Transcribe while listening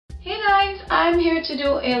Hey guys, I'm here to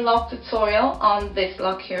do a lock tutorial on this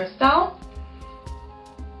lock hairstyle.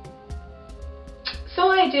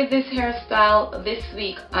 So I did this hairstyle this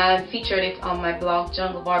week and featured it on my blog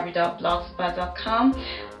junglebarbie.blogspot.com,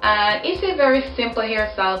 and it's a very simple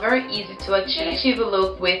hairstyle, very easy to achieve a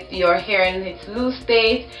look with your hair in its loose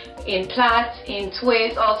state, in plaits, in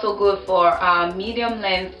twists, also good for medium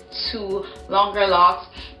length to longer locks.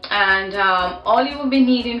 And all you will be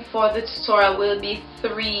needing for the tutorial will be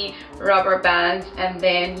 3 rubber bands, and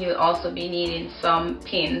then you'll also be needing some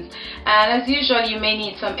pins. And as usual, you may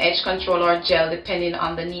need some edge control or gel depending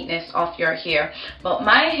on the neatness of your hair. But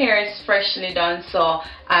my hair is freshly done, so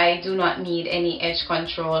I do not need any edge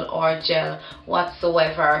control or gel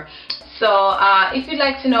whatsoever. So if you'd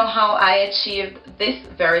like to know how I achieved this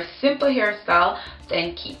very simple hairstyle,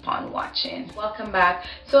 then keep on watching. Welcome back.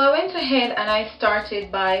 So I went ahead and I started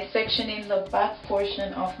by sectioning the back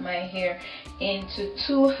portion of my hair into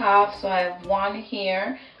 2 halves. So I have one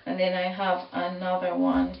here, and then I have another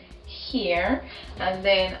one here, and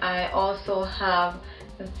then I also have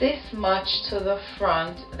this much to the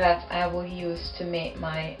front that I will use to make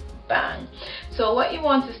my bang. So what you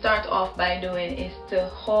want to start off by doing is to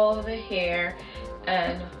hold the hair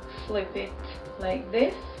and flip it like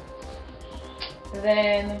this,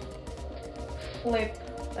 then flip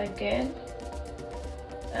again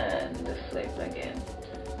and flip again,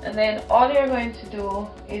 and then all you're going to do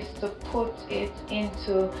is to put it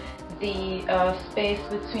into the space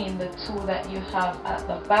between the 2 that you have at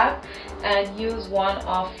the back, and use one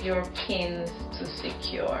of your pins to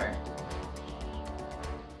secure.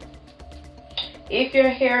 If your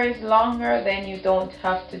hair is longer, then you don't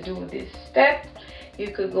have to do this step.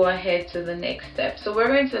 You could go ahead to the next step. So we're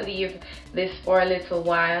going to leave this for a little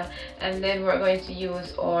while, and then we're going to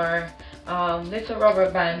use our little rubber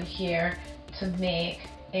band here to make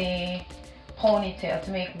a ponytail,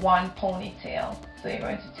 to make one ponytail. So you're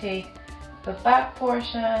going to take the back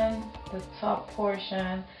portion, the top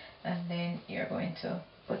portion, and then you're going to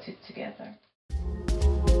put it together.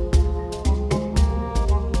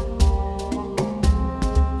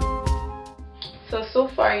 So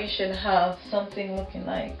far you should have something looking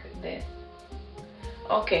like this.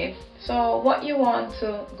 Okay, so what you want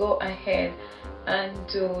to go ahead and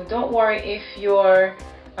do, don't worry if your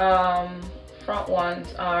front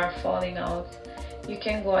ones are falling out. You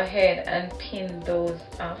can go ahead and pin those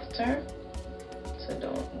after, so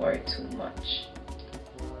don't worry too much.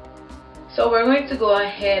 So we're going to go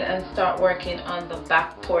ahead and start working on the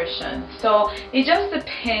back portion. So it just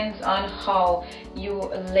depends on how you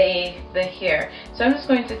lay the hair. So I'm just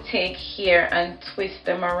going to take here and twist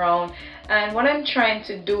them around, and what I'm trying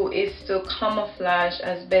to do is to camouflage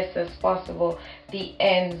as best as possible the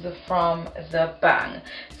ends from the bang.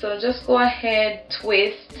 So just go ahead,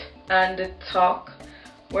 twist and tuck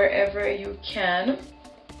wherever you can.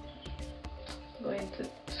 I'm going to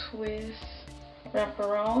twist, wrap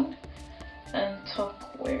around and tuck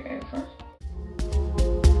wherever.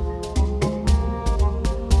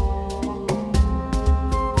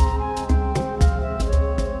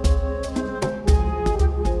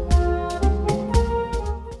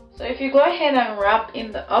 So if you go ahead and wrap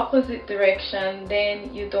in the opposite direction,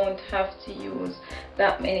 then you don't have to use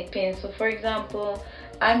that many pins. So for example,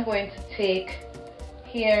 I'm going to take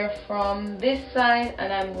here from this side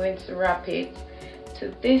and I'm going to wrap it to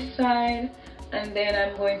this side, and then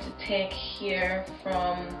I'm going to take here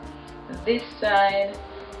from this side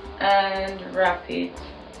and wrap it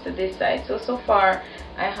to this side. So far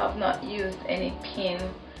I have not used any pin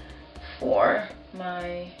for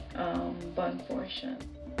my bun portion.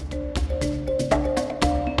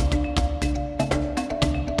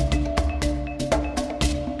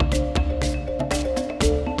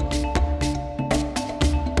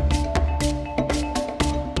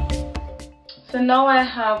 So now I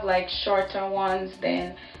have like shorter ones,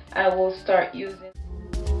 then I will start using.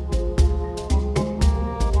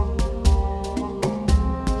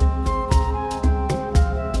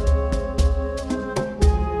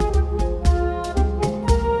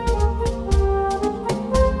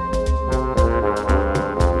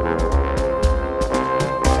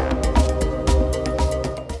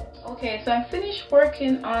 Okay, so I'm finished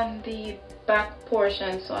working on the back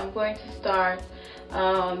portion, so I'm going to start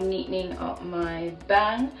neatening up my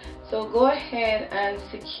bang. So go ahead and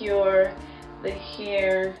secure the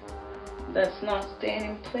hair that's not staying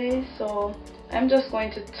in place. So I'm just going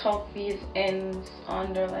to tuck these ends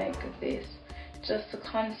under like this, just to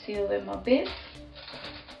conceal them a bit.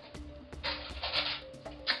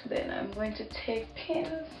 Then I'm going to take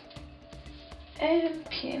pins and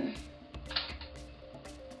pin.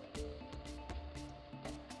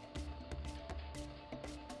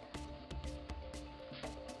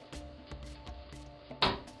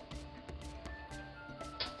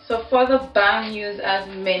 So for the bang, use as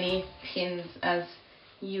many pins as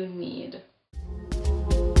you need.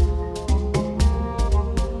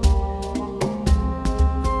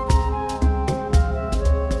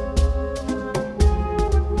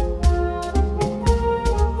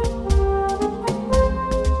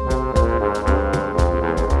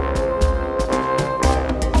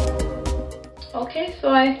 Okay, so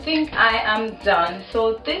I think I am done.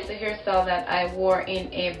 So this is a hairstyle that I wore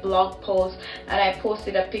in a blog post, and I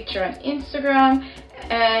posted a picture on Instagram,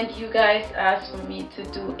 and you guys asked for me to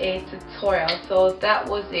do a tutorial, so that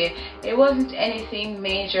was it. It wasn't anything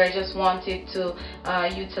major. I just wanted to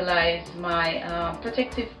utilize my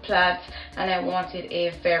protective plaits, and I wanted a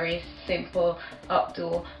very simple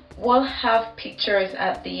updo. We'll have pictures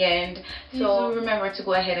at the end, so remember to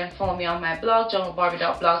go ahead and follow me on my blog,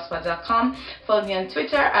 junglebarbie.blogspot.com. Follow me on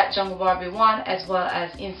Twitter at junglebarbie1, as well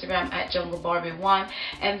as Instagram at junglebarbie1.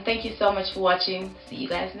 And thank you so much for watching. See you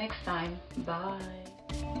guys next time.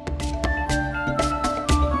 Bye.